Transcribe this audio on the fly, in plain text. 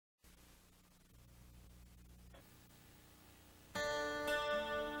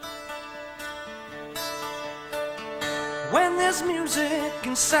there's music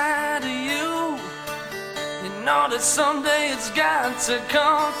inside of you. You know that someday it's got to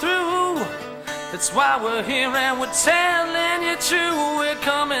come through. That's why we're here and we're telling you true. We're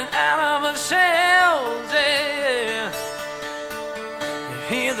coming out of our shells, yeah. You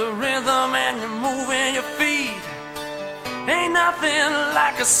hear the rhythm and you're moving your feet. Ain't nothing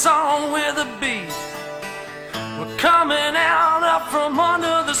like a song with a beat. We're coming out up from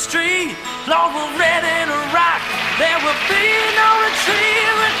under the street. Lord, we're ready to rock. There will be no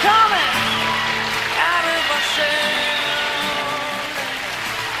retreat. We're coming out of our shells.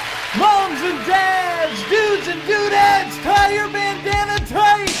 Moms and dads, dudes and dudettes, tie your bandana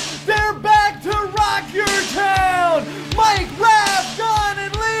tight. They're back to rock your town. Mike, Raph, John,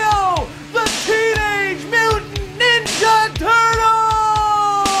 and Leo, the Teenage Mutant Ninja Turtles!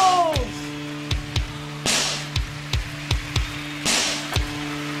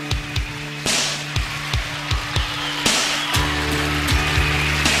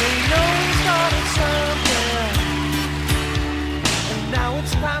 We know we started something, and now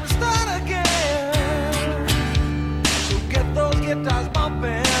it's time to start again. So get those guitars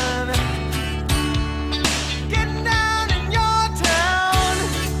bumping. Getting down in your town.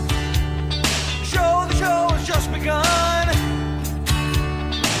 The show has just begun.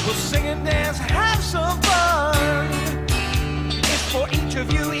 We'll sing and dance, have some fun. It's for each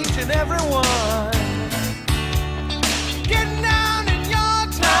of you, each and every one. Getting down in your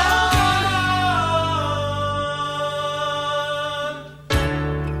town.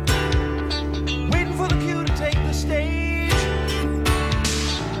 Waiting for the cue to take the stage.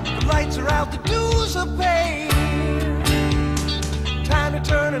 The lights are out, the dues are paid. Time to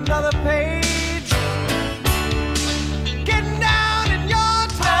turn another page. Getting down in your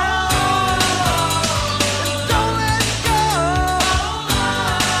town. And don't let go.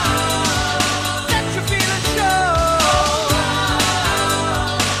 Let your feelings show.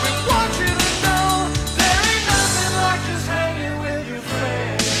 We want you to know there ain't nothing like just hanging with your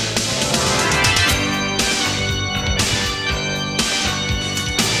friends.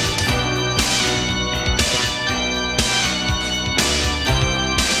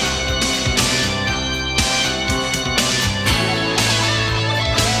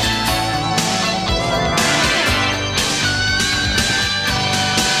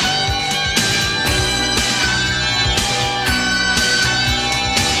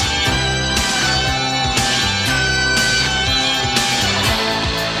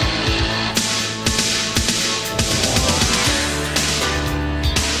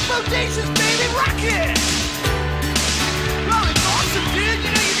 Bodacious baby, rock it! Well, it's awesome, dude. You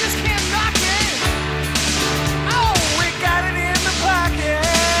know you just can't knock it. Oh, we got it in the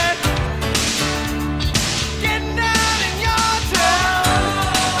pocket. Getting down in your town.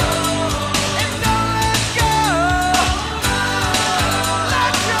 And don't let go.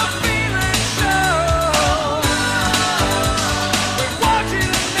 Let your feelings show. We want you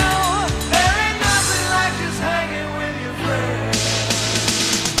to know there ain't nothing like just hanging with your friends.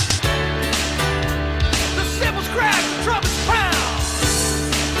 The cymbals crack, the trumpets pound.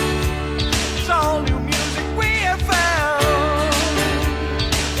 It's all new music we have found.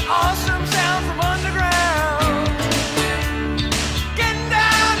 The awesome sound from underground. Getting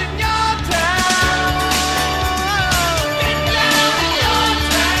down in your town. Getting down in your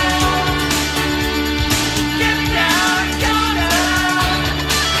town. Getting down in your town. Getting down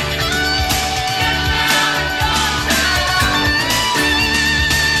in your town.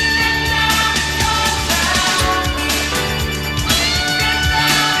 Getting down in your town.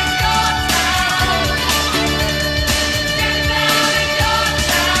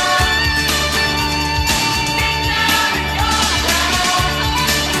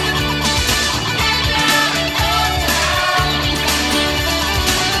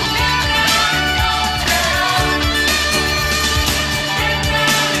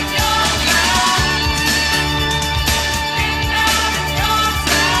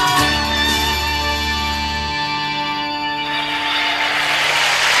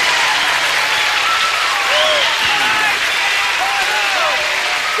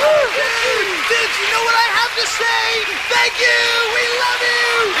 Dudes, you know what I have to say? Thank you! We love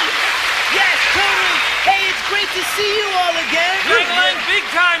you! Yes, totally. Hey, it's great to see you all again. Ringling, big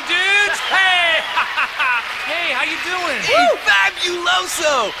time, dudes! Hey! Hey, how you doing? Hey,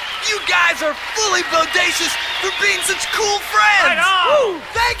 fabuloso! You guys are fully bodacious for being such cool friends! Right on! Woo,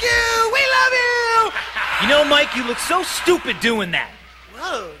 thank you! We love you! You know, Mike, you look so stupid doing that.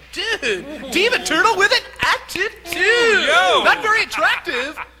 Whoa, dude! Diva Turtle with an attitude! Yo! Not very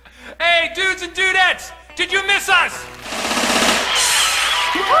attractive! Hey, dudes and dudettes! Did you miss us?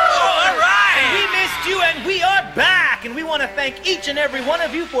 All right! We missed you, and we are back, and we want to thank each and every one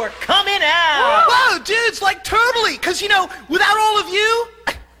of you for coming out. Whoa, dudes, like totally, because, you know, without all of you,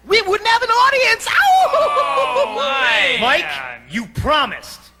 we wouldn't have an audience. Ow! Oh, my. Mike, you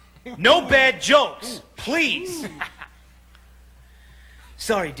promised. No bad jokes, please.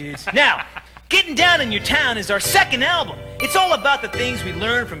 Sorry, dudes. Now, Getting Down in Your Town is our second album. It's all about the things we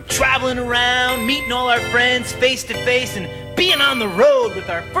learned from traveling around, meeting all our friends face to face, and being on the road with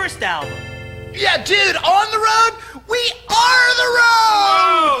our first album. Yeah, dude, on the road, we are the road!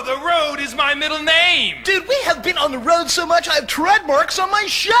 Oh, the road is my middle name. Dude, we have been on the road so much I have tread marks on my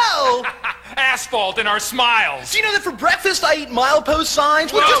show. Asphalt in our smiles. Do you know that for breakfast I eat milepost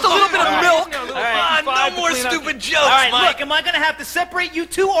signs with just a little bit of milk? Come on, no more stupid jokes, All right, Mike. look, am I going to have to separate you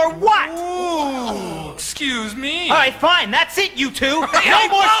two or what? Ooh, excuse me. All right, fine, that's it, you two. Hey, No hey,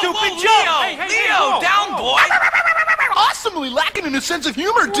 more whoa, stupid whoa, jokes. Leo, whoa, down, whoa. boy. Awesomely lacking in a sense of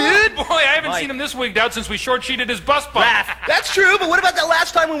humor, dude. Boy, I haven't Mike. seen him this wigged out since we short-sheeted his bus bump. Laugh. That's true, but what about that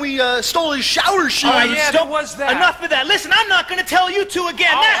last time when we stole his shower shoes? All right, yeah, stop. there was that. Enough of that. Listen, I'm not going to tell you two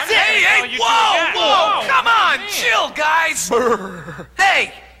again. Oh, That's it. Hey, Oh, hey, you whoa, two, yeah. whoa, Oh, come on, man. chill, guys.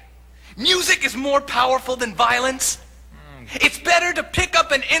 Hey, music is more powerful than violence. It's better to pick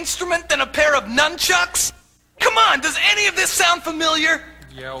up an instrument than a pair of nunchucks. Come on, does any of this sound familiar?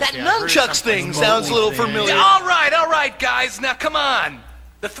 Yeah, That okay, I heard nunchucks something. thing sounds a little familiar. All right, guys, now come on.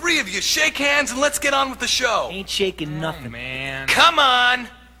 The three of you, shake hands and let's get on with the show. Ain't shaking nothing. Man. Come on,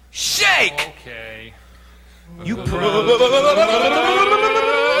 shake. Okay. You Rattle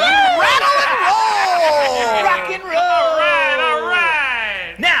and roll! rock and roll. All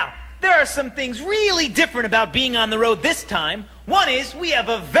right. Now, there are some things really different about being on the road this time. One is we have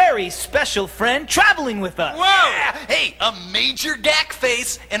a very special friend traveling with us. Whoa! Hey, a major gack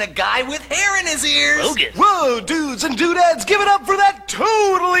face and a guy with hair in his ears. Bogus. Whoa, dudes and dudettes, give it up for that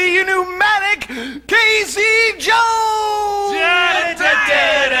totally pneumatic Casey Jones!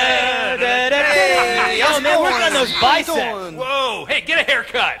 Hey, oh man, work on those biceps. Whoa, hey, get a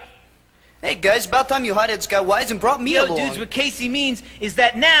haircut. Hey guys, about time you hotheads got wise and brought me Yo, along. dudes, what Casey means is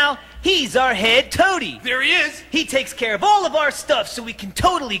that now he's our head toady. There he is. He takes care of all of our stuff so we can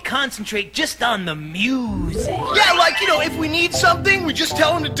totally concentrate just on the music. Yeah, like, you know, if we need something, we just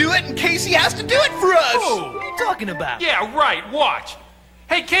tell him to do it, and Casey has to do it for us. Oh, What are you talking about? yeah, right, watch.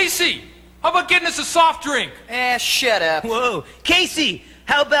 Hey, Casey, how about getting us a soft drink? Shut up. Whoa, Casey,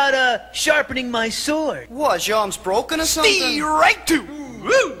 how about sharpening my sword? What, your arm's broken or something? Steve, right to.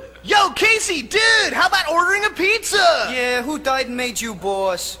 Woo. Yo, Casey, dude, how about ordering a pizza? Yeah, who died and made you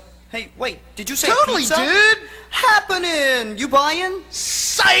boss? Hey, wait, did you say Totally, pizza? dude. Happening. You buying?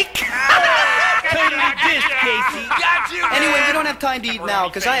 Psych! Totally dissed, Casey. Got you, Anyway, man. we don't have time to eat now,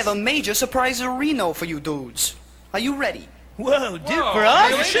 because I have a major surprise Reno for you dudes. Are you ready? Whoa, dude, Whoa, for us?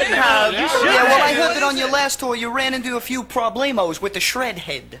 really? You shouldn't have. Yeah. You should Yeah, well, I have. heard that on your last tour you ran into a few problemos with the shred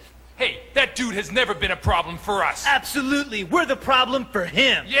head. Hey, that dude has never been a problem for us. Absolutely, we're the problem for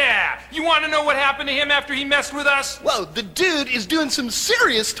him. Yeah, you want to know what happened to him after he messed with us? Whoa, the dude is doing some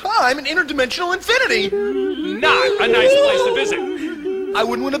serious time in interdimensional infinity. Not a nice place to visit. I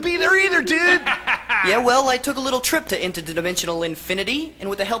wouldn't want to be there either, dude. Yeah, well, I took a little trip to interdimensional infinity, and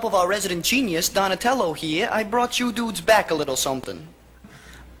with the help of our resident genius, Donatello here, I brought you dudes back a little something.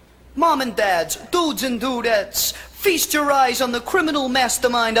 Mom and dads, dudes and dudettes, feast your eyes on the criminal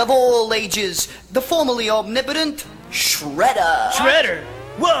mastermind of all ages, the formerly omnipotent Shredder. Shredder?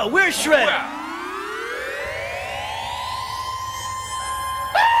 Whoa, where's Shredder?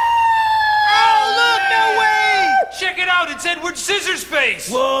 Well, check it out, it's Edward Scissorsface.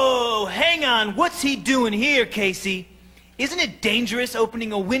 Whoa, hang on, what's he doing here, Casey? Isn't it dangerous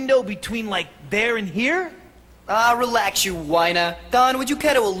opening a window between, like, there and here? Ah, relax, you whiner. Don, would you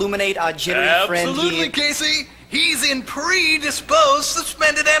care to illuminate our jittery friend Absolutely, here? Casey. He's in predisposed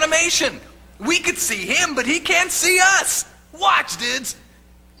suspended animation. We could see him, but he can't see us. Watch, dudes.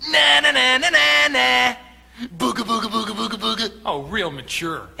 Na na na na na na. Booga booga booga booga booga. Oh, real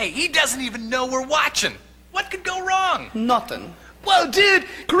mature. Hey, he doesn't even know we're watching. What could go wrong? Nothing. Whoa, dude,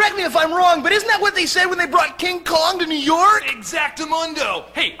 correct me if I'm wrong, but isn't that what they said when they brought King Kong to New York? Exactamundo.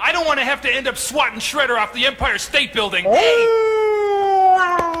 Hey, I don't want to have to end up swatting Shredder off the Empire State Building.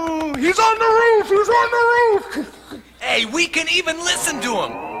 Oh, he's on the roof, he's on the roof. Hey, we can even listen to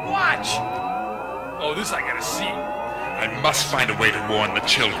him. Watch. Oh, this I gotta see. I must find a way to warn the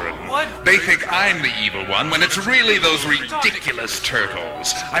children. What? They think I'm the evil one when it's really those ridiculous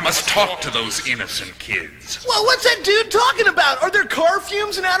turtles. I must talk to those innocent kids. Well, what's that dude talking about? Are there car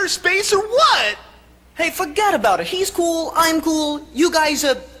fumes in outer space or what? Hey, forget about it. He's cool, I'm cool, you guys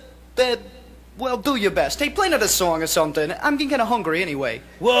are... Well, do your best. Hey, play another song or something. I'm getting kind of hungry anyway.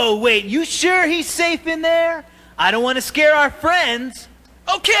 Whoa, wait, you sure he's safe in there? I don't want to scare our friends.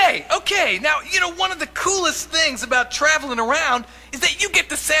 Okay. Now, you know, one of the coolest things about traveling around is that you get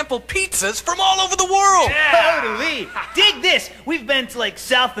to sample pizzas from all over the world. Totally. Dig this. We've been to like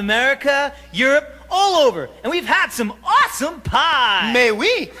South America, Europe, all over, and we've had some awesome pie. Mais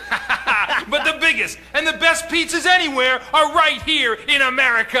oui. But the biggest and the best pizzas anywhere are right here in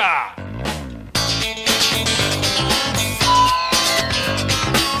America.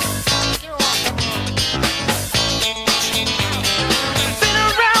 Been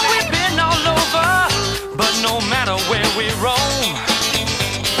around, we've been all over, but no matter where we roam,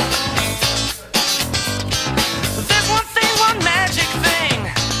 there's one thing, one magic thing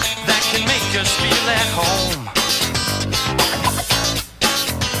that can make us feel at home.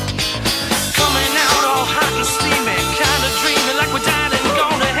 Coming out all hot and steamy, kinda dreaming like we died and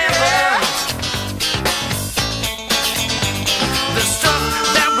gone to heaven. The stuff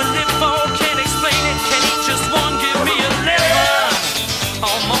that we live for, can't explain it, can eat just one, give me 11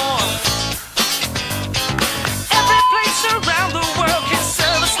 or more. Every place around the world can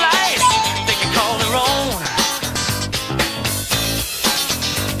serve a slice, they can call their own.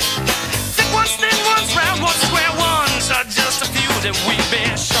 Thick ones, thin ones, round ones, square ones are just a few that we've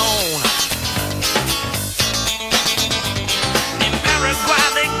been shown. In Paraguay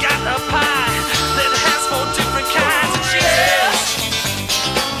they got a pie that has 4 different kinds of cheeses.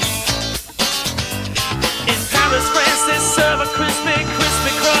 In Paris, France they serve a crispy,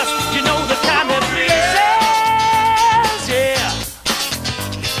 crispy crust, you know the kind that pleases, yeah.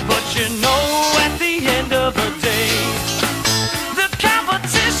 But you know at the end of the day, the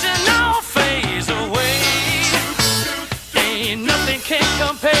competition all fades away. Ain't nothing can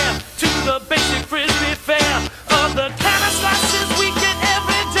compare to the basic frisbee fare of the kind of slices we get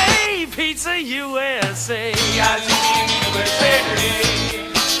every day. Pizza USA.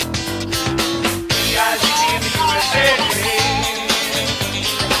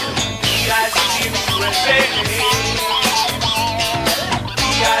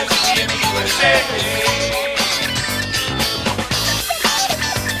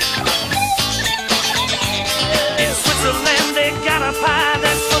 In Switzerland they got a pie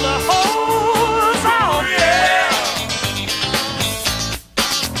that's full of holes, oh yeah.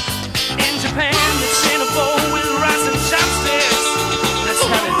 In Japan it's in a bowl with rice and chopsticks, that's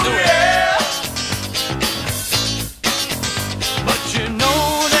how they do it. But you know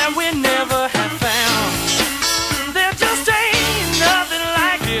that we never have found, there just ain't nothing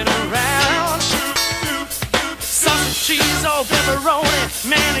like it around. Sausage, cheese, all pepperoni,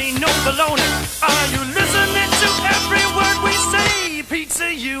 man ain't no baloney. Are you listening to every word we say?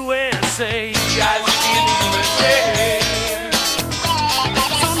 Pizza USA. So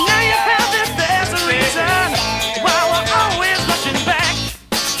now you have it, there's a reason why we're always rushing back.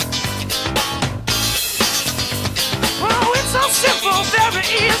 Oh, it's so simple, very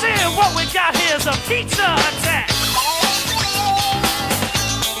easy. What we got here is a pizza attack.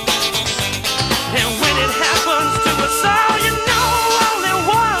 And when it happens to us all, you know only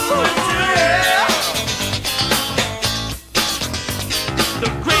one would do it. The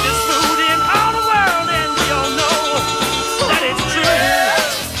greatest food in all the world, and we all know that it's true.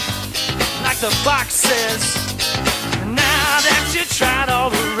 Like the box says, now that you tried all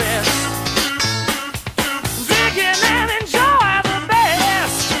the rest, dig in and enjoy the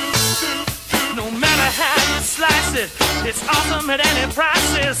best. No matter how you slice it, it's awesome at any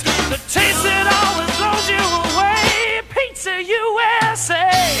prices. The taste it always blows you away. Pizza USA.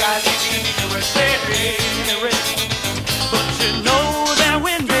 But you know that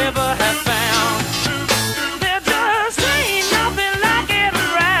we never have found, there just ain't nothing like it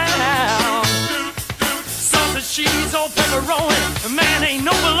around. Sausage, cheese, or pepperoni, man ain't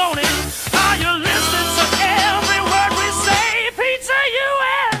no baloney. Are you listening to every word we say? Pizza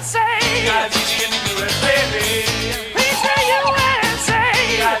USA. Pizza USA.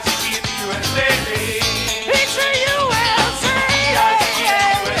 Pizza USA.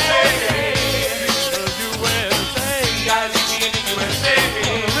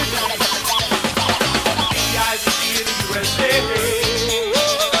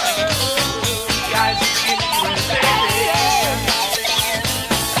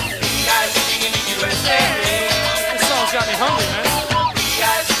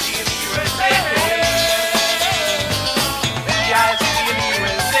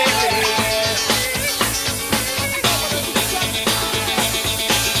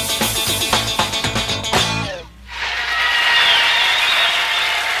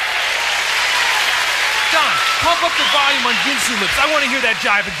 Roots, I want to hear that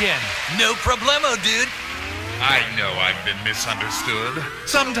jive again. No problemo, dude. I know I've been misunderstood.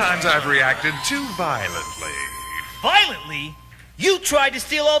 Sometimes I've reacted too violently. Violently? You tried to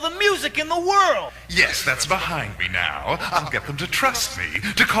steal all the music in the world! Yes, that's behind me now. I'll get them to trust me,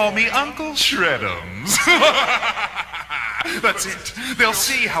 to call me Uncle Shred'ems. That's it. They'll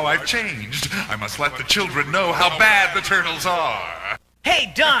see how I've changed. I must let the children know how bad the turtles are.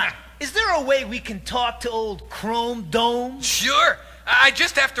 Hey, Don, is there a way we can talk to old Chrome Dome? Sure. I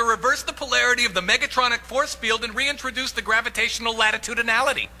just have to reverse the polarity of the Megatronic force field and reintroduce the gravitational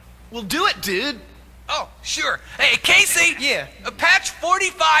latitudinality. Well, do it, dude. Oh, sure. Hey, Casey! Yeah? Patch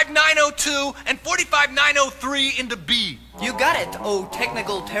 45902 and 45903 into B. You got it, oh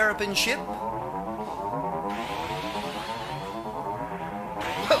technical terrapin ship.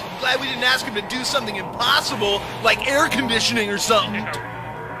 Well, I'm glad we didn't ask him to do something impossible, like air conditioning or something.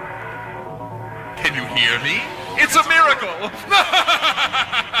 Can you hear me? It's a miracle!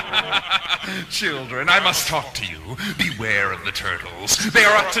 Children, I must talk to you. Beware of the turtles. They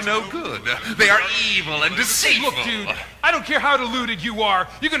are up to no good. They are evil and deceitful. Look, dude, I don't care how deluded you are.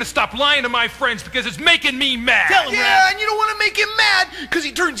 You're gonna stop lying to my friends because it's making me mad. Tell him, Yeah, Raph. and you don't want to make him mad, because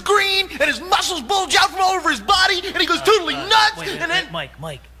he turns green, and his muscles bulge out from all over his body, and he goes totally nuts, Wait, and then...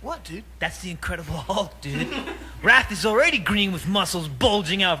 Mike. What, dude? That's the Incredible Hulk, dude. Raph is already green with muscles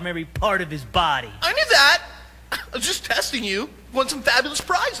bulging out from every part of his body. I knew that. I was just testing you. Won some fabulous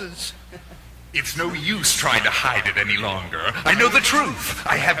prizes. It's no use trying to hide it any longer. I know the truth.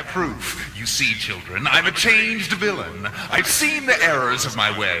 I have proof. You see, children, I'm a changed villain. I've seen the errors of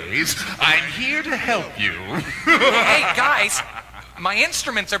my ways. I'm here to help you. Hey, guys, my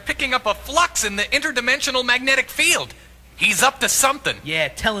instruments are picking up a flux in the interdimensional magnetic field. He's up to something. Yeah,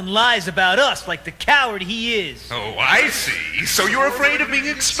 telling lies about us like the coward he is. Oh, I see. So you're afraid of being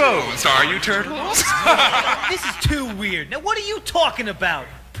exposed, are you, turtles? This is too weird. Now, what are you talking about?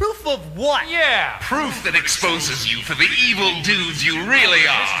 Proof of what? Yeah. Proof that exposes you for the evil dudes you really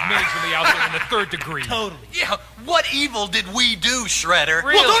This is are. majorly out there in the third degree. Totally. Yeah, what evil did we do, Shredder?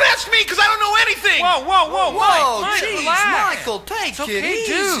 Really? Well, don't ask me, because I don't know anything. Whoa, Whoa, Mike, jeez, relax. Michael, take It's it okay,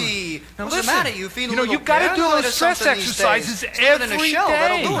 easy. dude. Now What's listen, the matter? You feeling you know, a little you gotta do paranoid those or stress something these exercises days? Living in a every shell,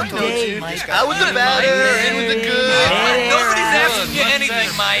 that'll day. do it, Every don't day, you? Mike. Out with the bad, in with the good. Nobody's asking you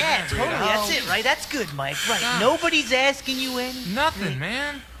anything, Mike. Yeah, totally. That's it, right? That's good, Mike. Right. Nobody's asking you anything. Nothing,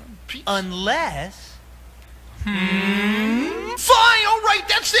 man. Unless... Fine, all right,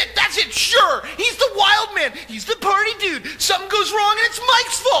 that's it, sure. He's the wild man. He's the party dude. Something goes wrong and it's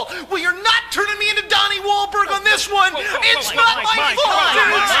Mike's fault. Well, you're not turning me into Donnie Wahlberg on this one. It's not my fault,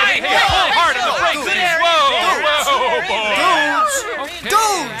 dude. Hey, pull hard on the brakes.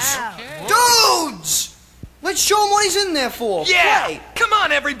 Whoa. Dudes! Let's show him what he's in there for. Yeah! Play. Come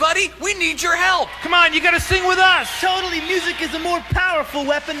on, everybody. We need your help. Come on, you gotta sing with us. Totally, music is a more powerful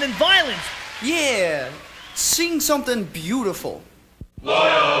weapon than violence. Yeah, sing something beautiful.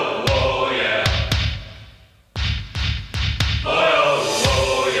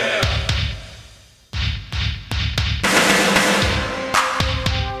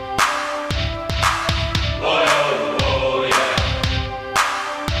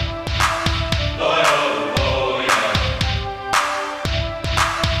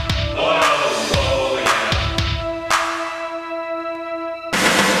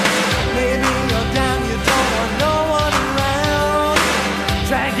 Maybe you're down, you don't want no one around.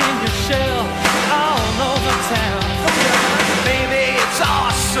 Dragging your shell all over town. Baby,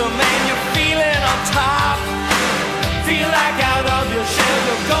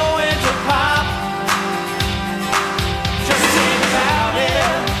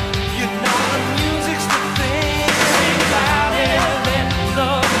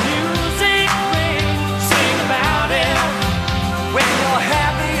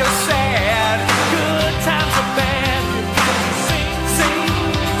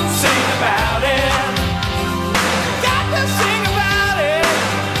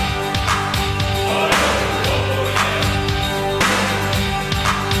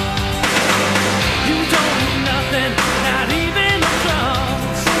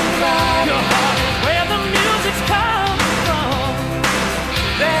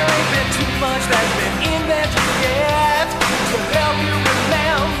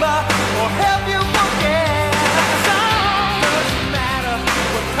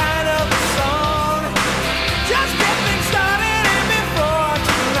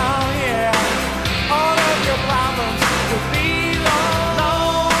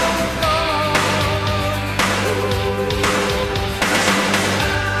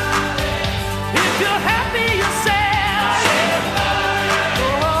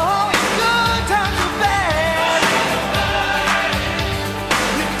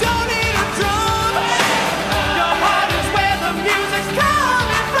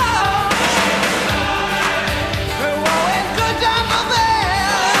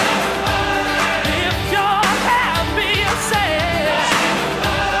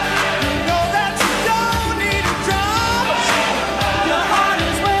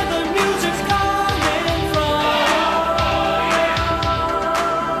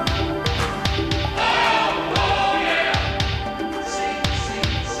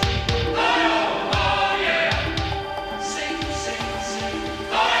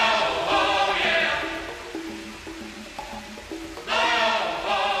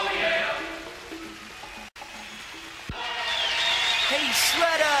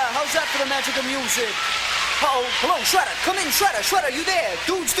 Shredder! How's that for the magic of music? Uh-oh, hello, Shredder. Come in, Shredder. Shredder, you there?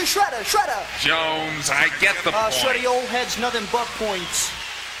 Dudes to Shredder. Shredder. Jones, I get the point. Shredder, your old head's nothing but points.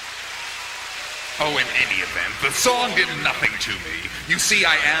 Oh, in any event, the song did nothing to me. You see,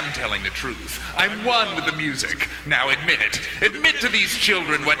 I am telling the truth. I'm one with the music. Now admit it. Admit to these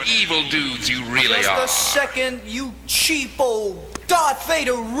children what evil dudes you really are. Just a second, you cheap old Darth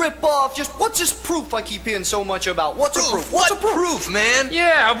Vader ripoff. Just what's this proof I keep hearing so much about? What's a proof? What's a proof, man?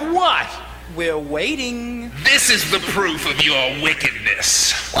 Yeah, of what? We're waiting. This is the proof of your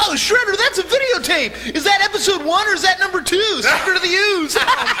wickedness. Oh, Shredder, that's a videotape. Is that episode 1 or is that number 2? Secret of the Ooze.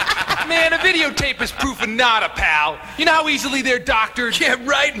 Man, a videotape is proof of nada, pal. You know how easily they're doctored? Yeah,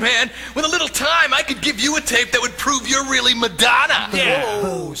 right, man. With a little time, I could give you a tape that would prove you're really Madonna. Yeah.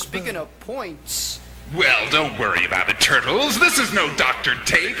 Whoa, speaking of points. Well, don't worry about it, Turtles. This is no doctored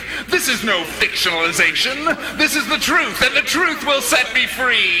tape. This is no fictionalization. This is the truth, and the truth will set me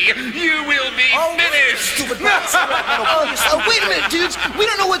free. You will be finished. Stupid bastard. Wait a minute, dudes. We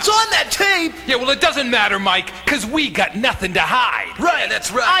don't know what's on that tape. Yeah, well, it doesn't matter, Mike, because we got nothing to hide. Right,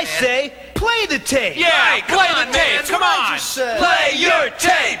 that's right, I man. say, play the tape. Yeah, Right, play come the on, tape. man. Come That's what I on. just said. Play your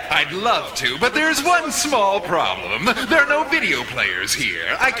tape. I'd love to, but there's one small problem. There are no video players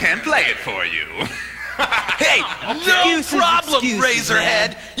here. I can't play it for you. Hey, no Excuses, problem, excuses,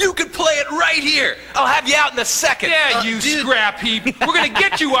 Razorhead. You can play it right here. I'll have you out in a second. Yeah, you scrap heap. We're gonna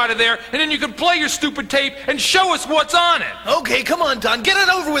get you out of there, and then you can play your stupid tape and show us what's on it. Okay, come on, Don. Get it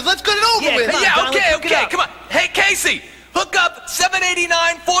over with. Let's get it over Yeah, with. come on, Yeah, Don, okay, let's hook it okay, up. come on. Hey, Casey, hook up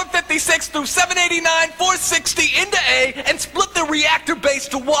 789, 456 through 789, 460 into A and split the reactor base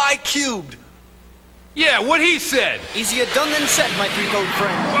to Y cubed. Yeah, what he said. Easier done than said, my three-toed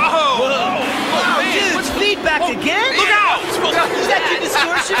friend. Whoa! Wow, man, dude, what's feedback again? Look out! Is that your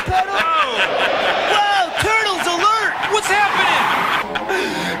distortion pedal? Whoa, Turtles alert! What's happening?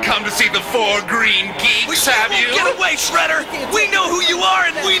 Come to see the 4 green geeks, have you? Get away, Shredder. We know who you are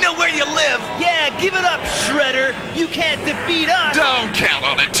and we know where you live. Yeah, give it up, Shredder. You can't defeat us. Don't count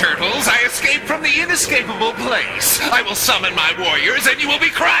on it, Turtles. I escaped from the inescapable place. I will summon my warriors and you will be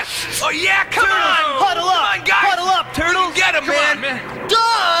crushed. Oh, yeah, come on. Huddle up! Come on, guys. Huddle up, Turtles! Get him, Come man. on, man.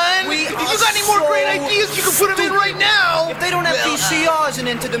 Don! We If are you got any more so great ideas, you can put them in right now. If they don't have VCRs in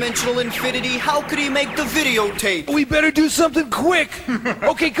interdimensional infinity, how could he make the videotape? We better do something quick.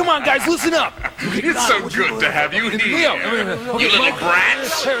 Okay, come on, guys, listen up. It's so good to have you Leo, here. okay, You little Mike.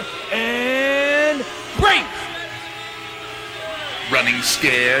 brats. And break. Running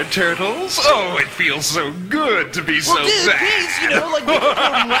scared, Turtles? Oh, it feels so good to be so Well, dude, bad. please, you know, like we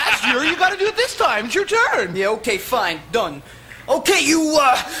performed last year, you gotta do it this time. It's your turn. Yeah, okay, fine, done. Okay, you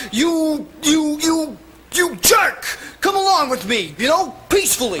jerk! Come along with me, you know,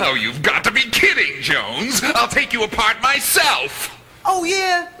 peacefully. Oh, you've got to be kidding, Jones. I'll take you apart myself. Oh,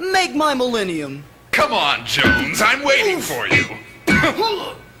 yeah? Make my millennium. Come on, Jones. I'm waiting for you.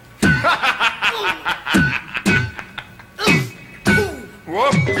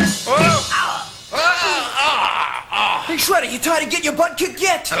 Whoa. Hey, Shredder, you tired of getting your butt kicked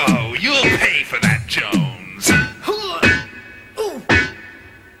yet? Oh, you'll pay for that, Jones.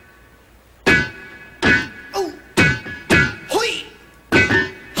 Hoi!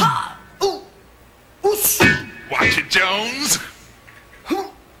 Ha! Ooh! Oosh! Watch it, Jones.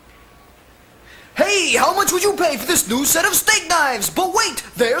 Hey, how much would you pay for this new set of steak knives? But wait,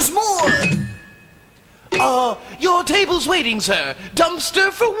 there's more! Your table's waiting, sir.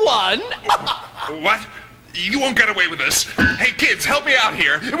 Dumpster for one. What? You won't get away with this. Hey, kids, help me out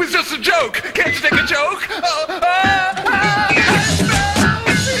here. It was just a joke. Can't you take a joke?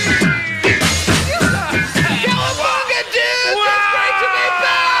 Cowabunga, dude! Wow! It's great to be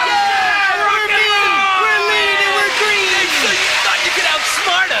back! We're lean and we're green! So you thought you could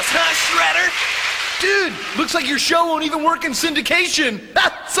outsmart us, huh, Shredder? Dude, looks like your show won't even work in syndication.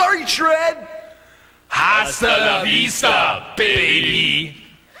 Sorry, Shred. Hasta la vista, baby.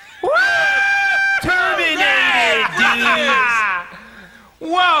 Terminated, dudes!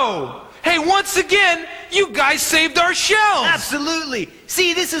 Whoa! Hey, once again, you guys saved our shells! Absolutely.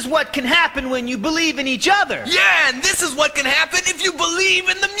 See, this is what can happen when you believe in each other. Yeah, and this is what can happen if you believe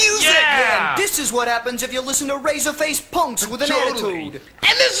in the music. Yeah. And this is what happens if you listen to razor-faced punks with an Totally. attitude.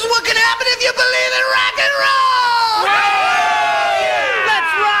 And this is what can happen if you believe in rock and roll!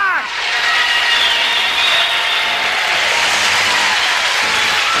 Let's rock!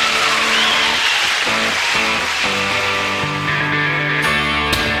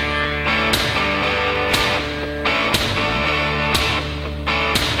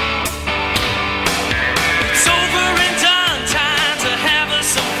 It's over and done, time to have us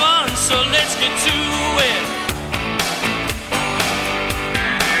some fun, so let's get to it.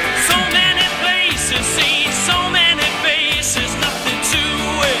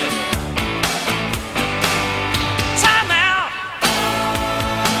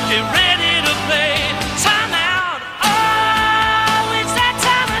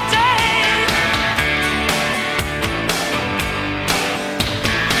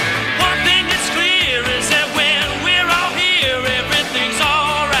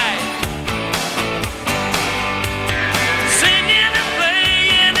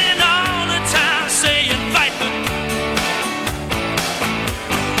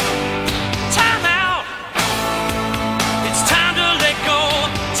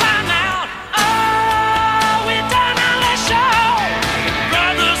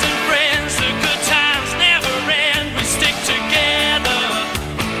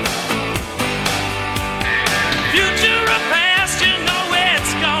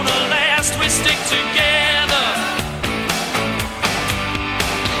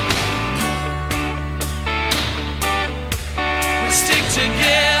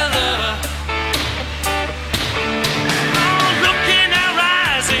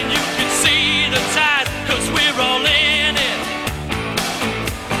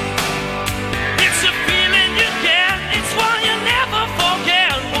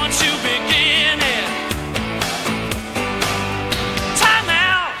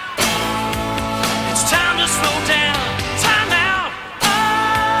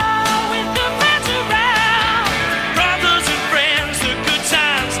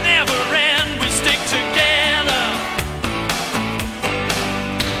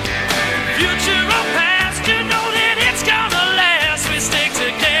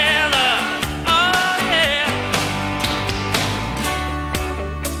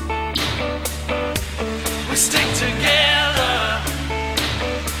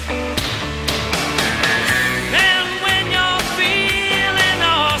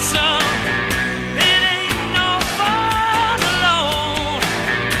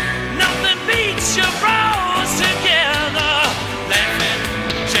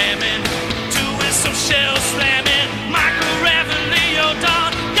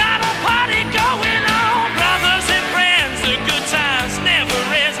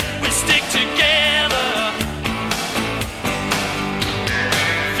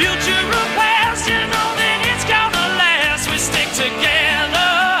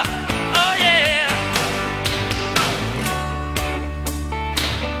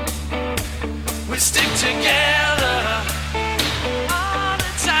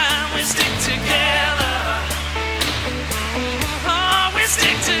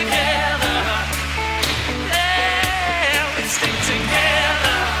 stick together.